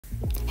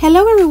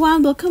Hello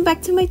everyone, welcome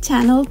back to my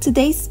channel.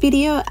 Today's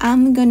video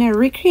I'm gonna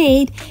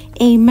recreate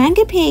a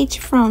manga page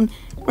from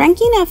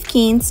Ranking of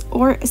Kings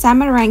or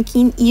Ousama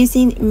Ranking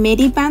using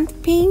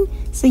MediBang.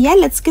 So yeah,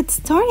 let's get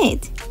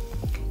started.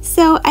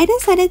 So I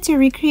decided to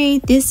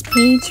recreate this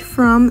page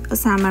from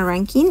Ousama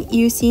Ranking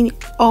using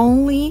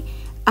only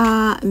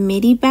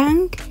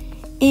MediBang,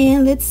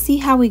 and let's see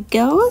how it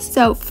goes.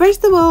 So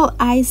first of all,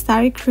 I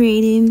started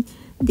creating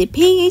the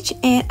page,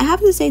 and I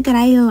have to say that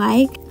I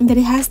like that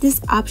it has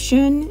this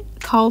option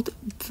called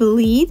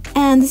bleed,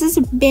 and this is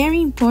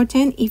very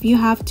important if you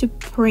have to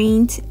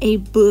print a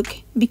book,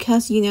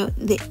 because you know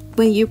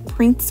when you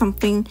print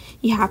something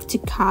you have to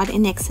cut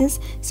an excess.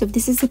 So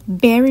this is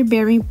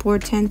very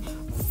important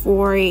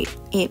for a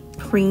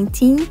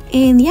printing.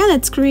 And yeah,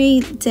 let's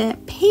create the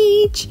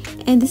page,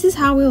 and this is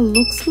how it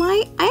looks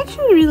like. I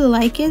actually really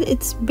like it.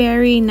 It's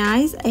very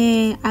nice,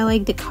 and I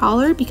like the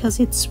color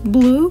because it's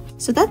blue,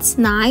 so that's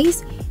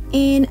nice.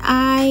 And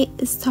I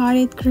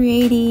started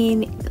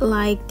creating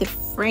like the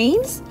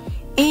frames,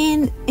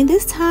 and in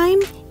this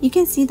time you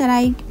can see that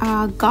I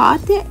got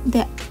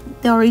the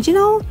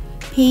original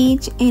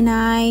page and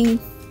I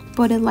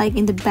put it like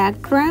in the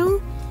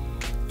background.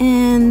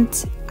 And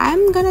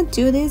I'm gonna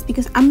do this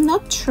because I'm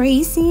not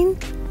tracing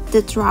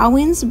the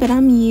drawings, but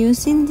I'm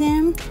using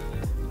them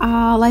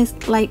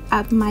like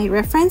at my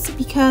reference,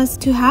 because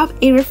to have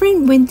a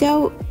reference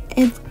window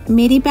at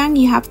MediBang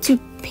you have to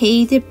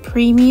pay the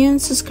premium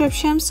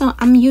subscription. So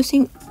I'm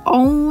using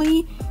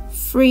only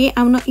free.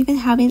 I'm not even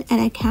having an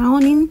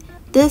account in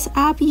this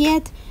app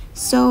yet,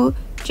 so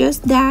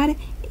just that,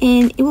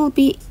 and it will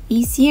be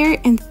easier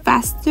and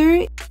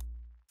faster.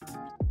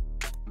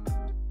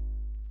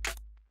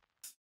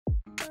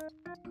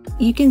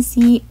 You can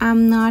see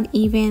I'm not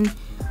even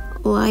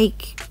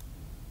like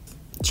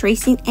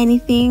tracing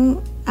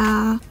anything,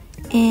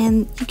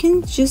 and you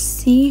can just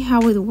see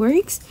how it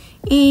works.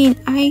 And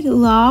I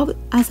love,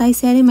 as I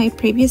said in my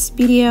previous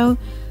video,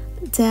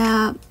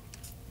 the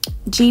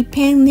G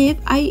pen nib.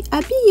 I've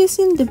been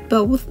using the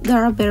both that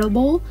are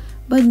available,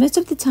 but most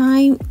of the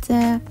time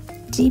the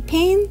G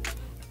pen.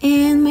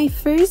 And my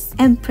first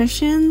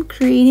impression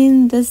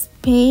creating this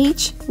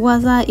page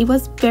was that it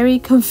was very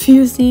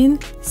confusing,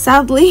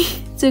 sadly,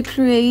 to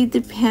create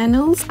the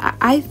panels.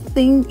 I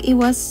think it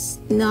was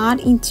not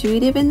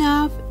intuitive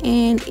enough,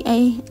 and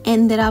I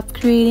ended up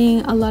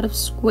creating a lot of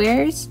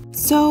squares.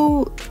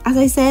 So as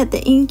I said,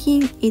 the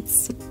inking,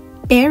 it's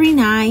very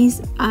nice.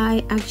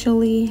 I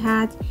actually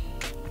had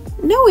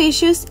no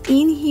issues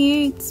in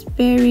here. It's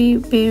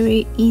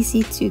very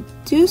easy to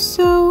do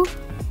so,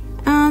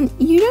 and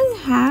you don't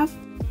have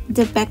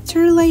the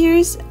vector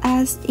layers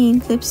as in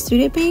Clip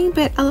Studio Paint,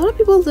 but a lot of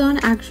people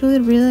don't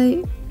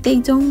actually they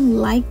don't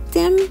like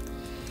them.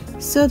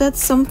 So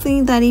that's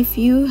something that if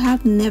you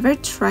have never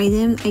tried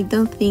them, I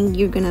don't think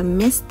you're gonna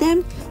miss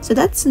them. So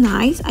that's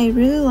nice. I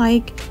really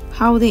like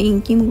how the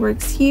inking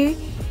works here.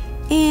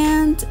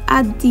 And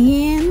at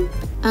the end,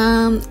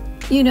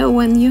 you know,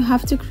 when you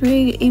have to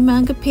create a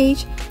manga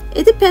page,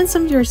 it depends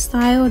on your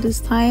style, the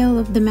style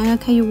of the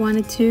manga you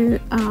wanted to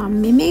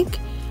mimic,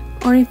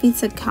 or if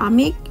it's a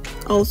comic,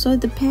 also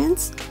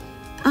depends.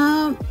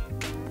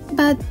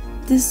 But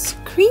the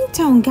screen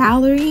tone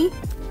gallery,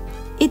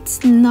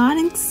 it's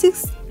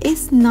non-existent.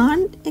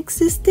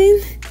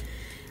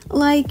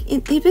 Like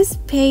if it's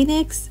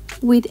Paynex,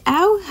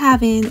 without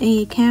having an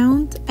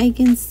account, I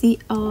can see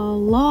a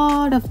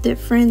lot of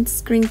different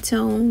screen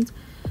tones,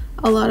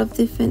 a lot of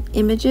different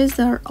images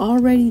that are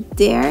already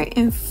there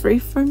and free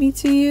for me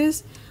to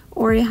use,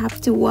 or I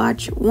have to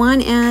watch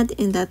one ad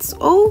and that's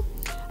all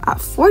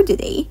for the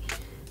day.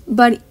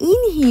 But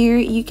in here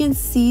you can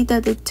see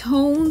that the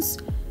tones,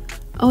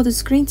 the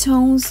screen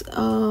tones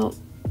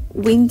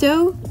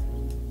window,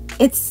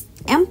 it's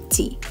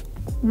empty.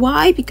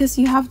 Why? Because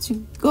you have to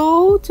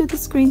go to the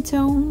screen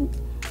tone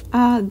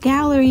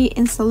gallery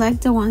and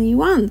select the one you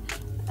want.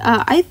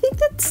 I think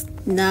that's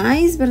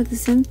nice, but at the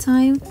same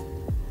time,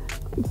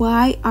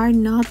 why are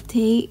not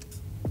they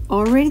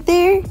already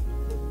there?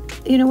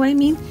 You know what I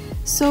mean?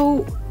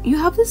 So you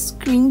have the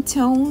screen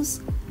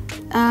tones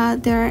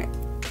they're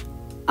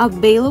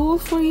available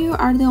for you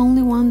are the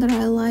only one that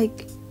I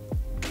like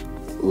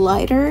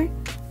lighter.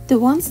 The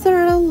ones that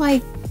are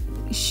like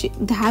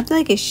that have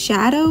like a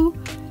shadow,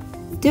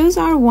 those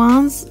are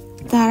ones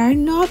that are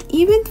not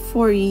even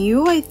for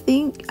you, I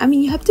think. I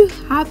mean, you have to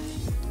have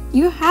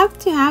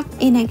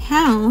an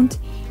account,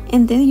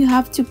 and then you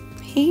have to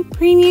pay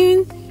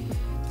premium.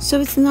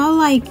 So it's not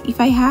like if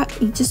I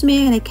just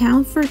made an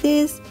account for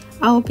this,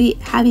 I'll be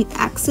having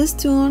access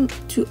to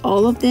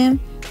all of them.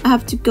 I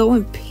have to go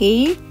and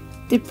pay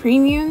the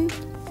premium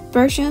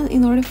version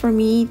in order for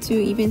me to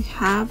even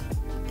have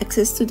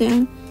access to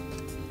them.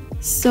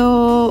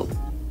 So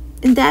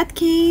in that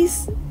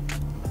case,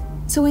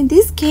 in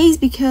this case,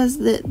 because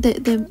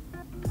the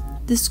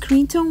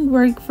screen tone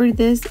work for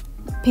this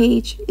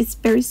page is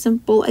very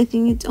simple. I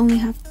think it only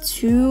have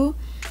 2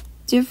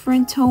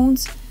 different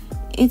tones.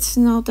 It's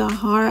not that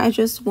hard. I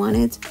just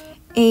wanted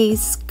a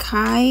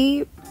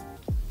sky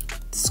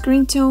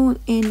screen tone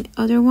and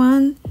other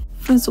one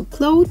from some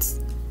clothes.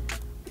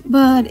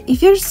 But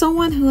if you're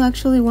someone who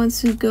actually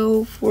wants to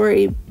go for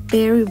a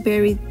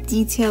very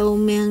detailed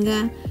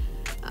manga,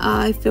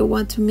 if you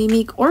want to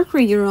mimic or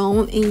create your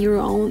own,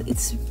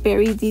 it's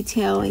very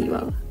detailed and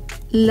you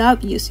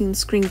love using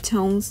screen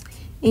tones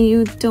and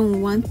you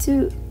don't want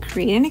to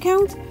create an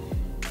account,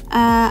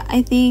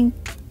 I think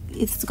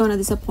it's gonna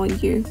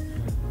disappoint you.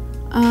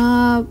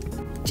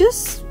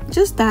 Just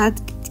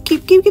that,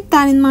 keep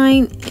that in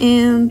mind.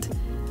 And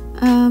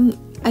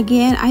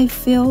again, I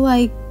feel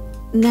like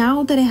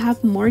now that I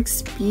have more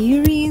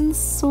experience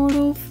sort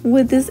of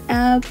with this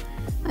app,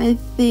 I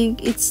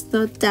think it's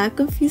not that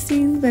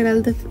confusing, but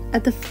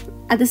at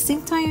the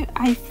same time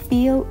I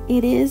feel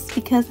it is,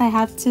 because I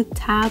have to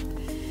tap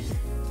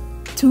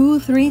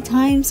 2-3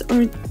 times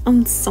or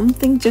on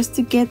something just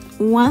to get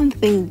one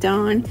thing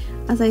done.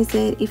 As I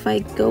said, if I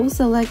go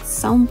select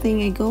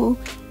something,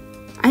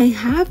 I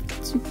have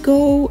to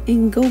go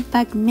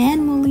back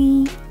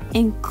manually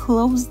and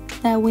close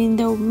that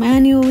window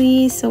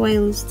manually, so I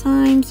lose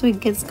time, so it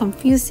gets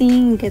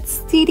confusing, it gets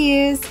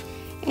tedious.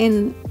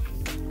 And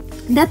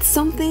that's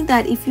something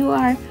that if you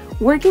are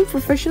working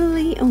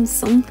professionally on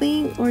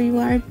something, or you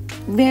are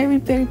very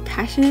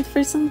passionate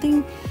for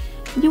something,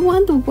 you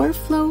want the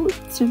workflow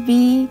to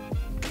be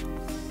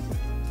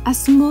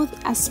as smooth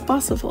as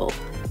possible.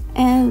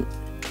 And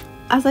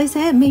as I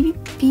said, maybe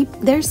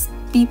there's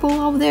people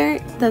out there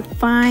that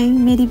find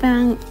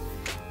MediBang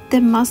the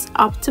most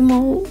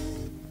optimal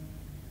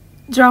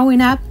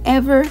drawing app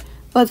ever,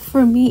 but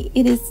for me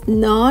it is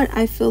not.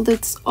 I feel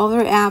there's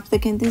other apps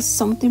that can do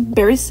something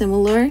very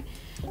similar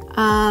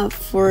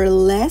for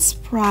less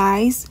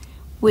price,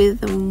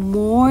 with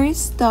more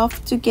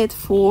stuff to get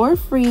for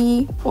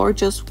free, or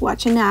just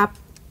watch an ad,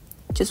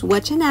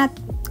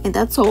 and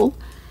that's all.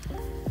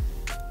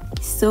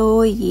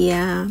 So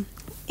yeah,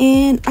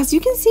 and as you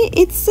can see,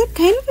 it's a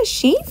kind of a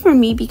shame for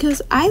me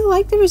because I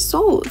like the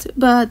result,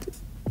 but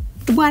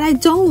what I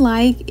don't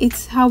like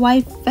is how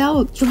I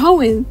felt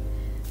drawing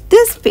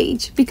this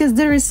page, because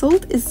the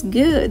result is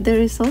good, the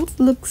result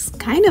looks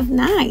kind of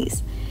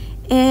nice.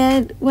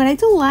 And what I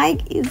don't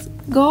like is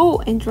go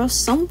and draw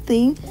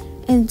something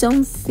and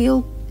don't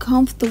feel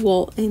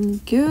comfortable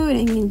and good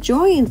and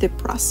enjoying the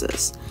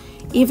process,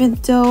 even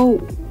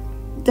though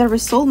the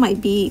result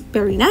might be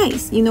very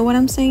nice. You know what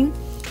I'm saying?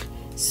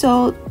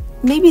 So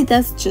maybe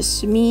that's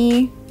just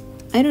me,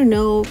 I don't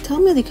know.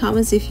 Tell me in the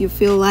comments if you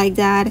feel like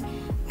that.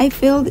 I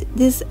feel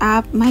this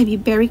app might be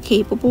very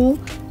capable.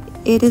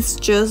 It is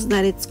just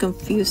that it's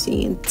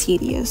confusing and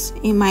tedious,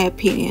 in my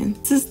opinion.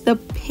 This is the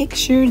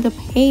picture, the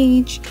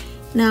page,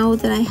 now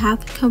that I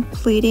have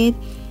completed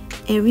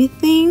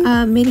everything.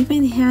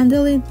 MediBang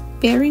handled it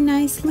very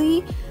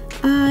nicely.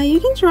 You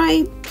can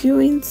try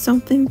doing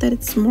something that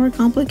it's more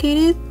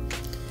complicated.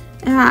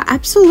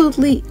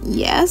 Absolutely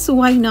yes,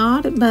 why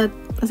not? But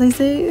as I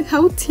say,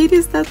 how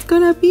tedious that's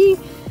gonna be.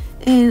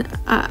 And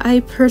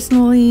I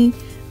personally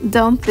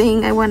don't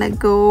think I want to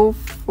go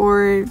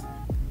for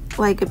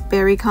like a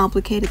very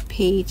complicated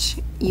page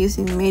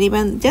using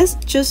MediBang. That's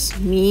just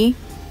me,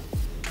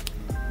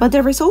 but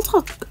the results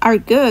are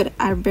good,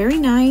 are very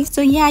nice.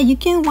 So yeah, you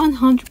can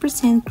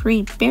 100%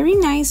 create very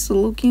nice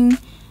looking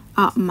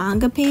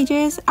manga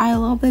pages. I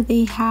love that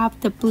they have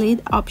the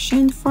bleed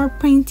option for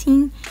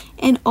printing,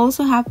 and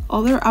also have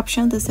other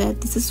options that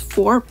said this is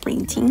for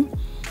printing.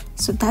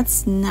 So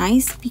that's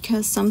nice,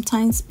 because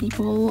sometimes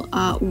people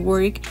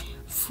work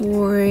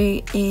for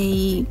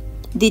a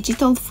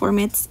digital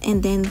formats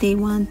and then they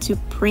want to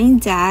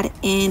print that,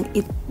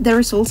 and the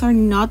results are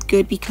not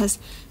good because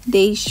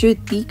they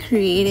should be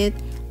created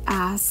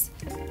as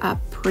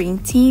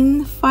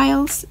printing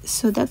files.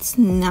 So that's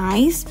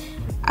nice.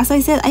 As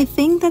I said, I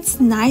think that's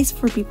nice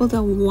for people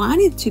that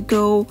wanted to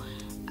go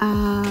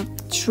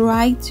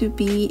try to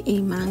be a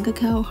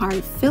mangaka, how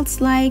it feels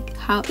like,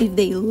 how if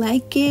they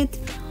like it.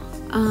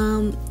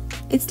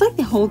 It's like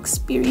the whole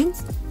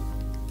experience.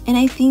 And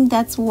I think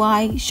that's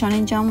why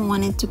Shonen Jump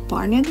wanted to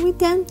partner with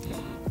them,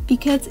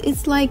 because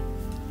it's like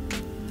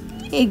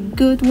a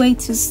good way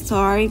to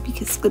start,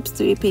 because Clip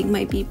Studio Paint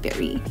might be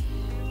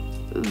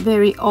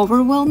very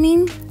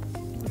overwhelming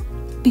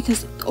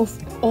because of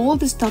all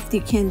the stuff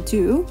you can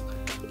do,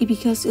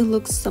 because it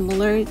looks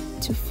similar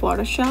to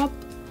Photoshop,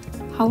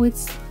 how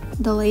it's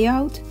the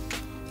layout.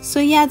 So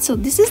yeah, so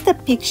this is the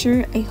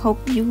picture. I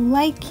hope you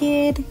like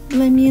it.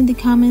 Let me in the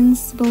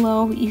comments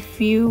below if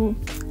you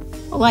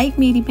like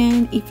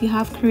MediBang, if you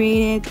have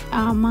created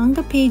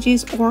manga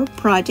pages or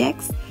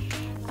projects,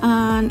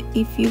 and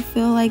if you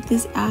feel like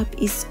this app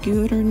is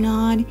good or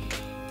not,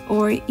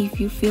 or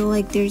if you feel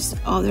like there's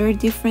other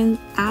different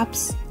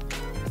apps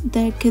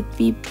that could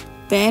be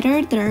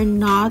better that are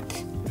not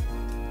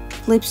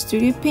Clip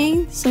Studio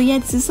Paint. So yeah,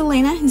 this is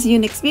Helena. See you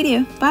next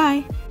video.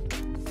 Bye.